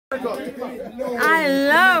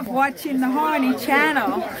watching the Horny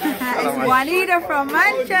channel. It's Juanita from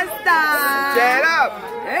Manchester. Get up!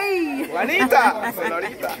 Hey! Juanita!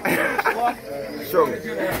 Sonorita. Shung.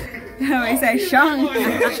 I say Shung.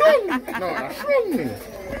 Shung! No,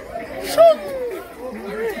 Shung!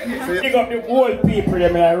 Big up the old people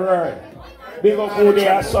that may run. Big up who they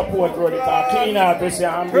are support Ruddy. Clean out this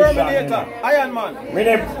ambition. Terminator, Iron Man.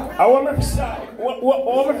 I want to start.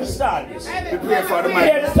 What to start this? Prepare for the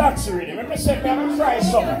Yeah, mic. the taxi ready. Let me say, I'm going to try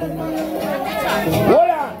something. Hold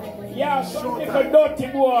on. Yeah, some little dirty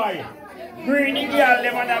boy. Greedy girl,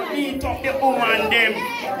 them and beat up the woman, them.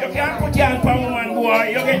 You can't put your hand on woman, boy.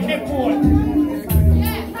 You get the port.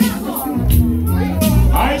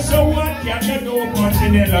 I saw one can you do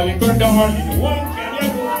Continental, we go down. One can you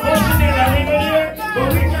do Continental, we go there. But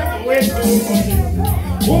we can't wait to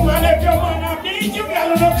woman, if you want to beat you, girl,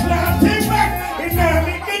 look clanting back. If not,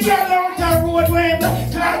 make the girl out the road when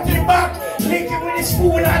clanting back. Lick it with the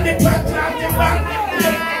spoon and the back, clanting back.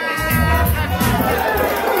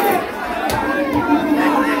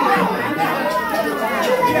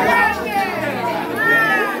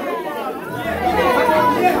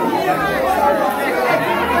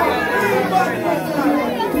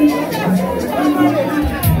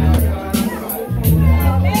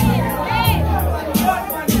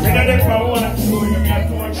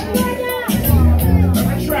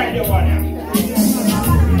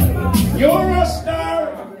 You're a star.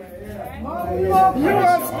 You're a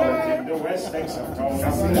star. The West Texas town.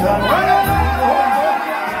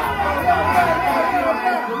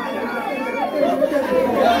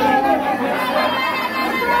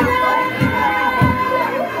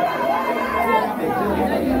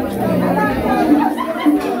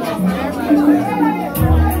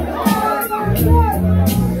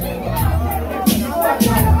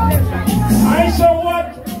 I saw what?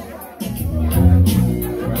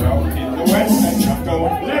 Out in the West Texas town,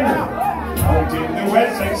 Leonard. Out in the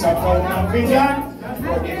West Texas town, Vivian.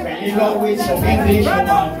 But if you know with some English, and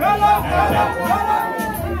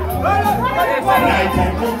I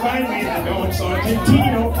can find me and don't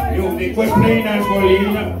Argentino. You make with plain and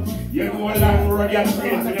Bolina. You go along Ruggie and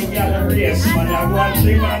straight to the galleries. Man, I watch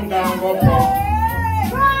him and down go pop.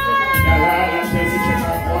 Galala says the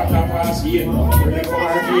chicken quarter past 8. When you come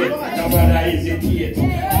out here, nobody hesitate.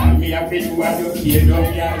 And me have to do what you care, don't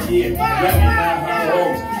be a gate. When in her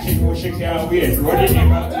house, she know she can't wait. Ruddy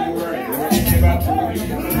never too worried, Ruddy never too worried.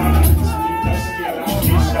 Sleep the scale and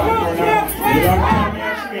she shall go down. You don't come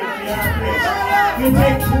here straight to your place. You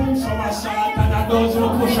take 2 summer salt and a dozen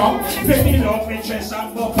push up. Fill me up my chest and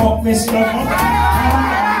buff up my stomach.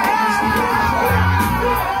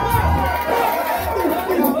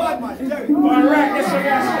 Alright, this one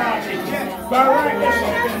got started. Alright, this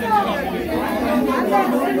one.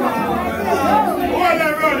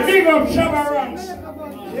 Big up Shabba Ranks.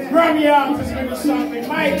 Grammy artist give us something.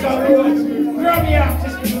 Michael Rhodes. Grammy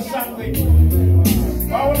artist give us something.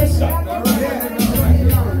 I want to start.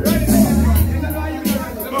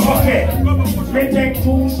 Okay. We take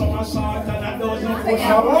 2 summer salt and a dozen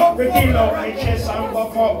push-up. We fill up my chest and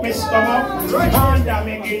buff up my stomach. And I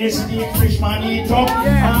make it a steak fish man eat up.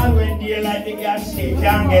 And when they like the gas steak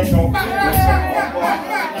can't get up.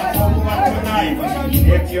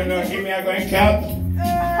 If you know him, you're going to help.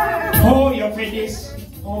 Oh, you for this.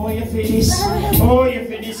 Oh, you for this. Oh, you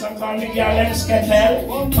for this. I call me girl them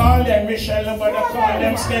Skettle. Call them Michelle, but I call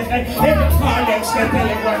them Skettle. If you call them Skettle,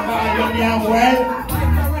 you go call them young well.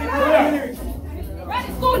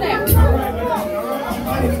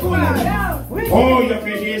 Oh, you for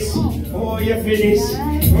this. Oh, you for this.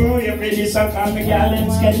 Oh, you for this. I call me girl them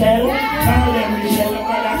Skettle. Call them Michelle,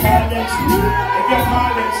 but I call them Skettle. If you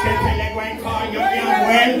call them Skettle, you go call them young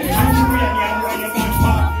well. And you young well, you got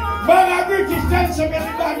pop. But I British tell some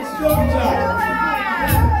everybody's going to.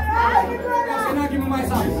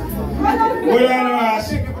 What do I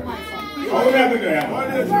ask? How we never do that?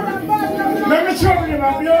 Let me show you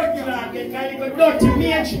my blood, you know, they go dirty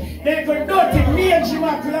mange. They go dirty mange,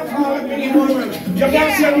 my blood, you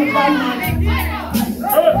can't see any bad man.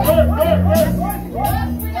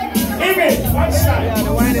 Amen, what's that?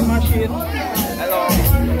 The winding machine. Hello.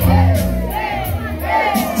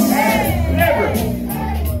 Never.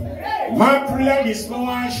 My plan is to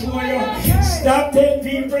show you. Stop telling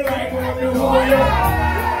people like what you want.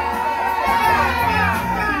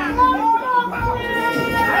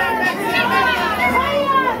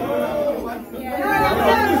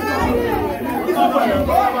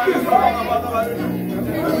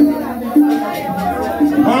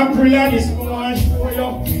 My plan is to show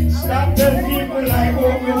you. Stop telling people like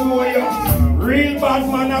what you want. Real bad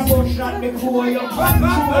man a gunshot before you.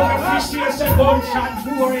 Fish chase a gunshot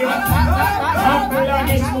for you.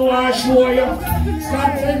 want this more show you.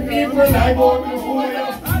 Stop telling people I want to fool you.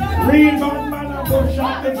 Real man, I go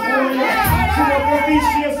shop it for you. Should have been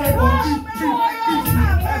vicious and much.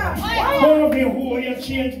 Don't be who you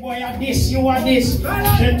change, boy, and this, you are this.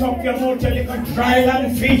 Shut up your mouth, you little dry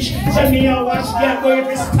land fish. Send me a watch, get going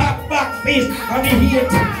to stop back fish. And he hate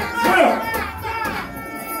it.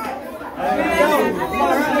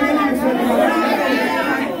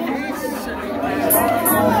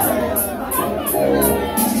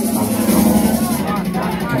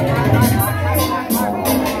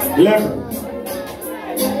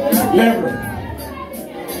 Lever.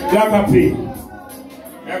 Ragga P.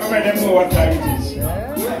 Never let them know what time it is.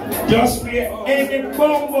 Just play any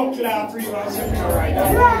bongo clap for you and send me right now.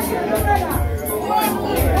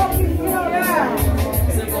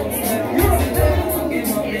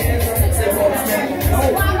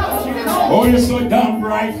 Oh, you're so damn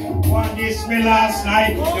bright. One day me last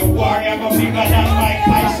night. The warrior got bigger than my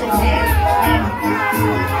pies of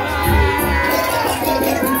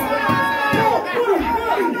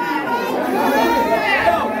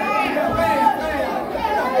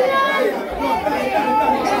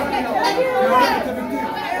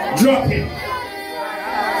drop it.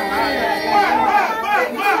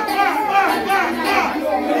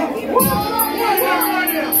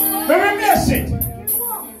 Let me miss it.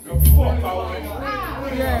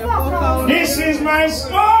 This is my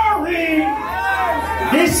story.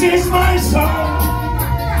 This is my song.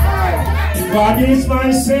 God is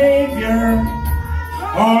my Savior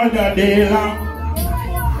all the day long.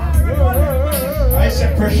 I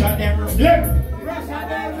say pressure them live.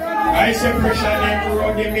 I say pressure them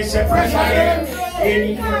road, me say pressure them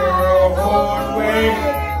in your own way.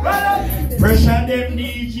 Pressure them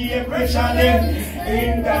DJ, pressure them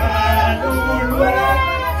in God's own way.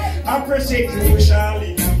 A persecution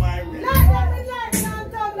in my way.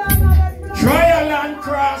 Trial and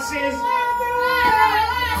crosses.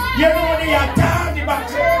 You know the attack, the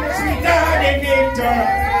battle, we die the victor.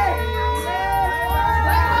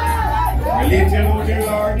 A little the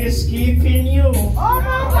Lord is keeping you. Don't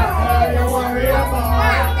worry about.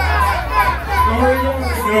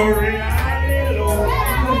 Glory, hallelujah.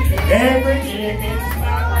 Everything is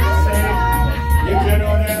not the same. If you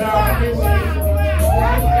know the Lord is keeping you.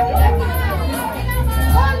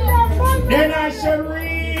 Then I shall read.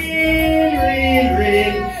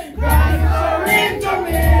 God is so real to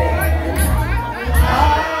me. I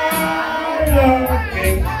love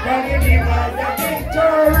Him. God will give us the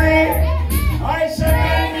victory. I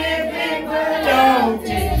shall live without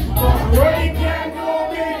Him. Nobody can go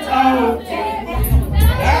without Him.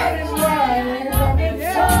 That is why I love Him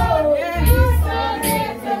so.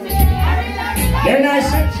 Then I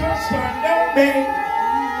shall trust and obey.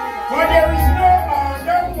 For there is no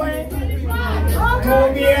other way. To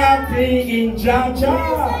be happy in Georgia,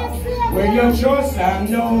 where you trust and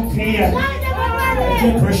no fear. The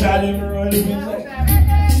pressure them rolling.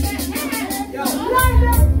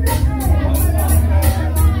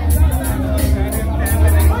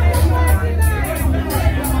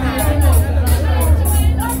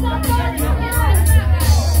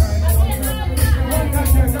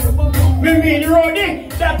 Me mean Ruddy,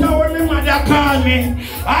 that's how my mother call me.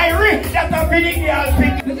 Irie, that's how big girl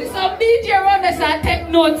pick. This is some DJ around us and take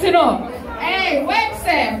notes, you know. Hey, wait,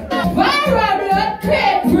 Sam. Viral blood,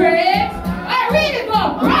 create break. I really go,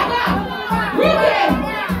 Ragga Ruggie.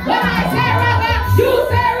 When I say Ragga, you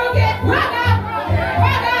say Ruggie. Ragga Ruggie.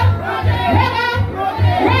 Ragga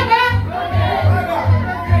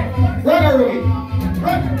Ruggie. Ragga Ruggie.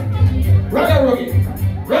 Ragga Ruggie.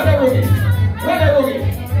 Ragga Ruggie. Ragga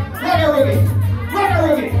Ruggie. Ragga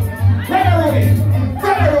Ruggie. Ragga Ruggie.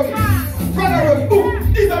 Ragga Ruggie. Ooh,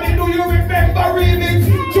 this is the do you remember remix?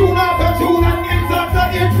 Tune after tune and hits after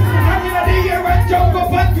hits. And in the year and jump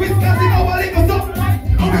up and twist.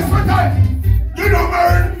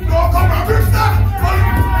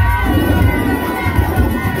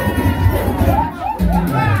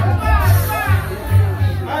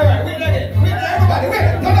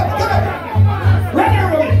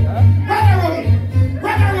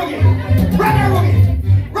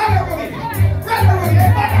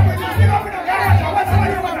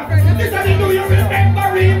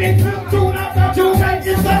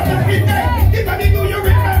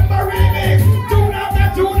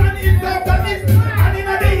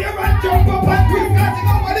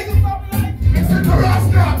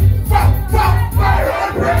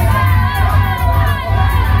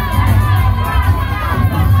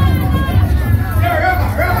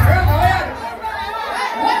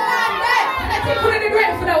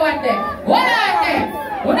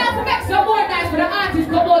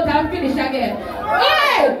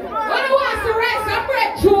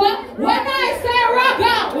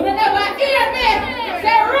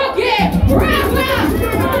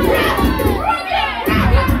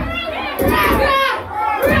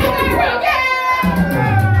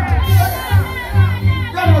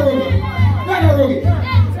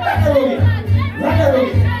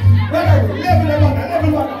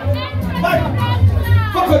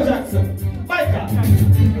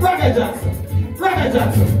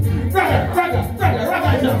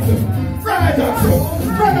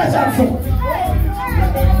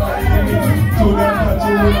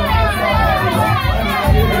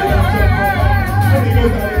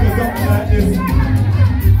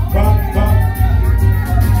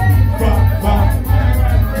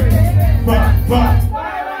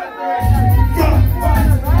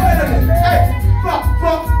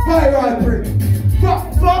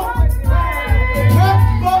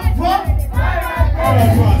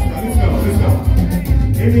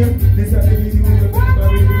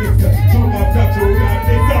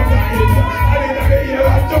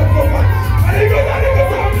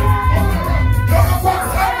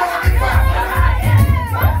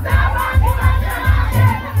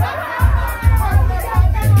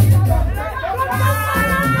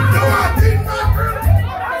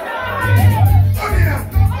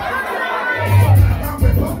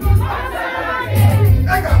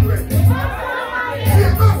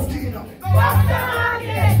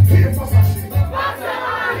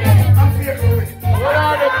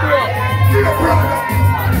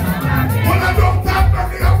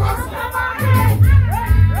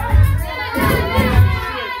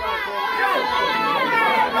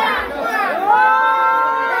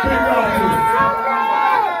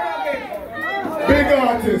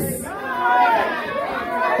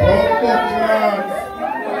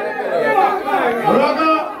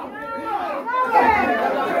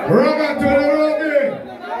 Ragga to the Ruggie.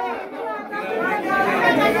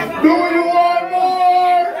 Do you want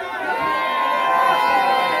more?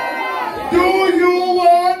 Do you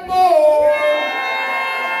want more?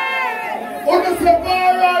 On the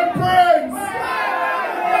viral prince.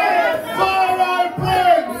 Viral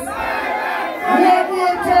prince. One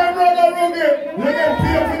more time, Ragga Ruggie. Let them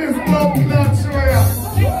pay for this blood clot show ya.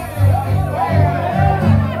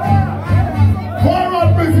 Viral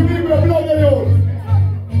prince, people blood the youth.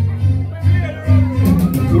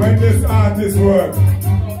 When this artist works,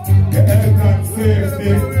 your health and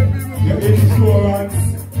safety, your insurance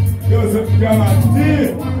doesn't guarantee.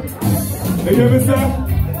 You hear me, sir?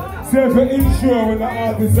 Say if you insure when the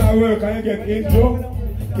artist at work and you get injured,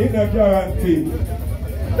 it's not guaranteed.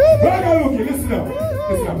 Ragga Ruggie, listen up.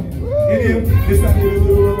 Listen up. In him, listen to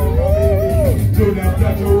the work and community. Do not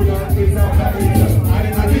touch your own face and that is. And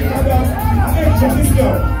in a deep other, action, listen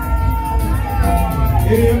up.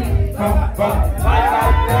 In him,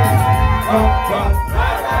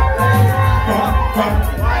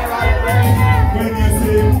 when you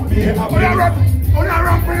say be happy, on a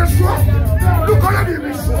run for your show. Look on the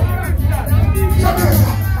baby show.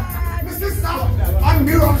 Jamaica, my sister, and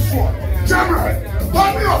me on show. Jamaica,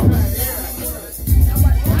 hold me up.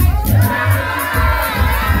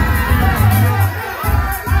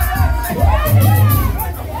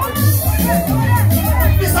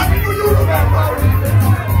 This happened to you, remember?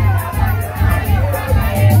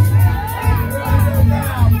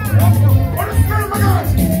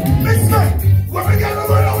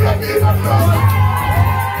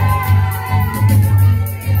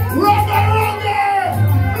 Ragga Ruggie!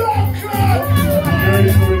 Blood clot!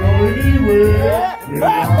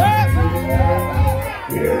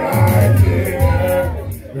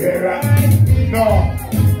 No!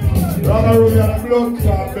 Ragga Ruggie and the blood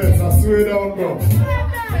clot best, I swear down, bro.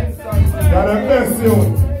 You're the best, you.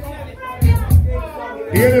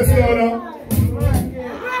 Hear this now, now?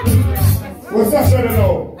 What's that shot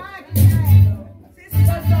now?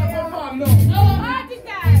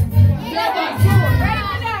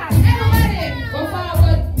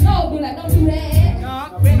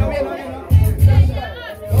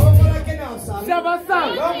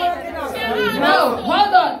 No,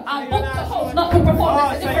 hold on. I booked the host not to perform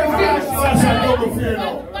this different things. Don't fear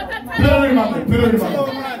now. Play remember.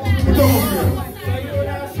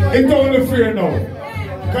 It don't fear now.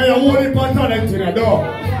 Because you hold it for talent in there, dog.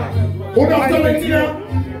 Who don't talent in there?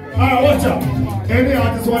 Watch out. Any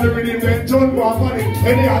artist want to redeem them, jump off on it.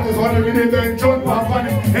 Any artist want to redeem them, jump off on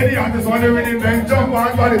it. Any artist want to redeem them, jump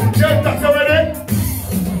off on it. Check that already?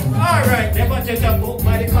 Alright, never judge a book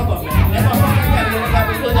by the cover, man. Never mind,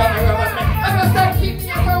 never start keeping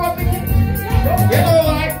your power up again. You know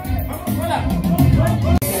what?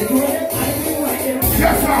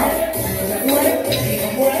 Yes, sir.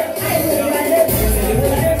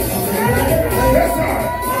 Yes, sir.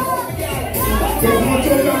 There's much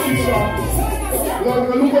of that, sir.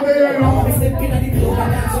 Look what they are now.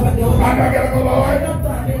 And I gotta go away.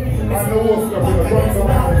 And the wolf got to the front of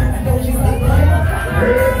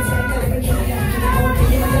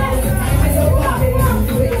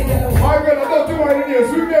I'm gonna go to my ears,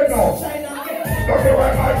 we get now. Okay, why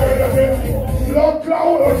am I going to say? Blood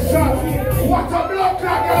cloud or shot? What a blood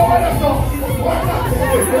clot, you know what I saw? What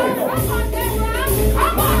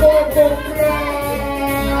a...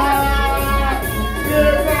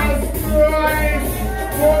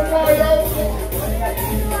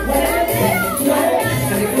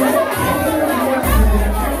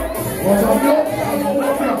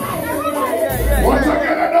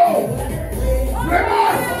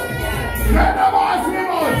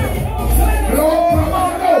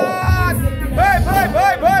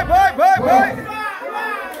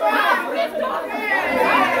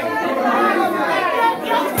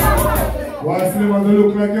 Why slim and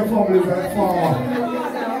look like your family's a farmer?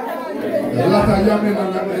 A lot of yamming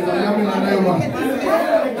and everyone.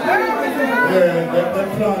 Yeah, the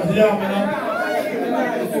plants yamming up.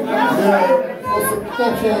 Yeah, what's the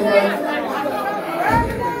touch over?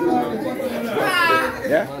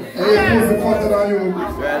 Yeah? Hey, who's the fatter than you?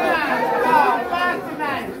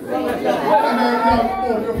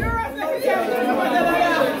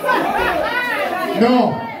 No.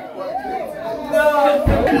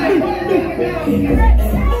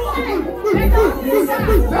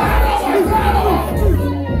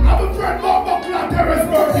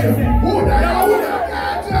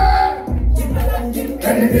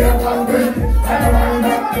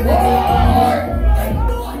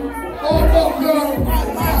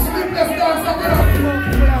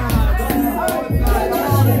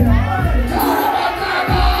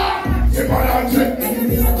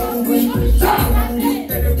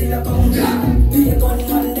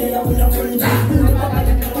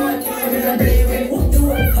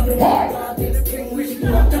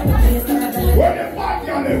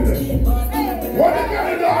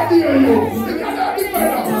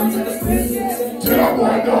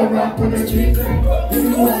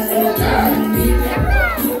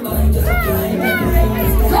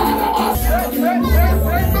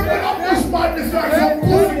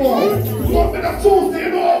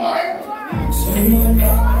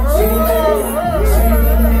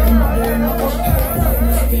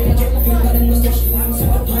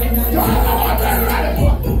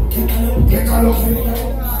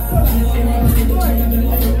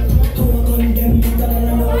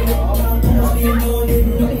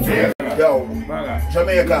 Yo,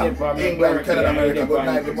 Jamaica, England, Canada, America, good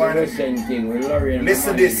night, good morning.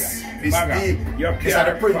 Listen to this. This deep. These are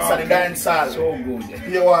the prince of the dance hall. So good.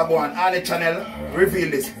 Here we are on the channel.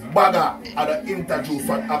 Reveal this. Bagga are the introduce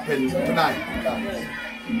what happened tonight.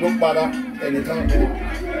 Look Bagga, anytime.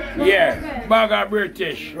 Yeah, Bagga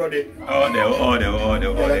British. Ruddy. Ruddy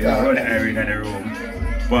Irie in the room.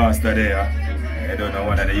 Pastor there. I don't know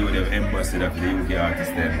one of the youth ambassador for the UK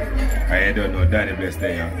artist then. I don't know Danny Bless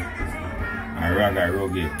there. And Ragga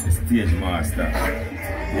Ruggie, the stage master.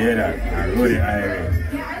 You hear that? And Ruddy Irie,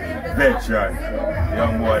 veteran.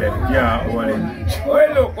 Young boy, them can't hold him. How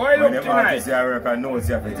it look tonight? I reckon notes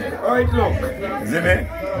you have to take. How it look? See me?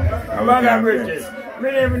 Bagga British. I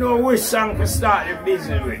don't even know which song to start the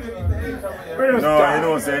business with. No,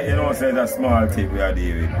 you know say that's small thing we are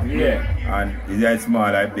dealing with. Yeah. And is that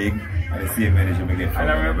small like big? And the same energy we get from.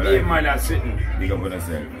 And I'm a big mother sitting. Big up on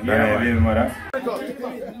yourself. Yeah, baby mother.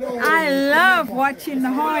 I love watching the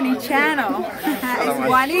Horny channel. It's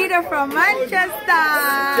Juanita from Manchester.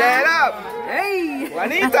 Get up! Hey!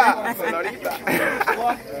 Juanita! Sonorita!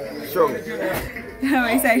 Shung.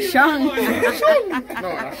 I say Shung. Shung!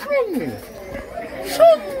 No, Shung!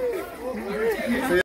 Shung!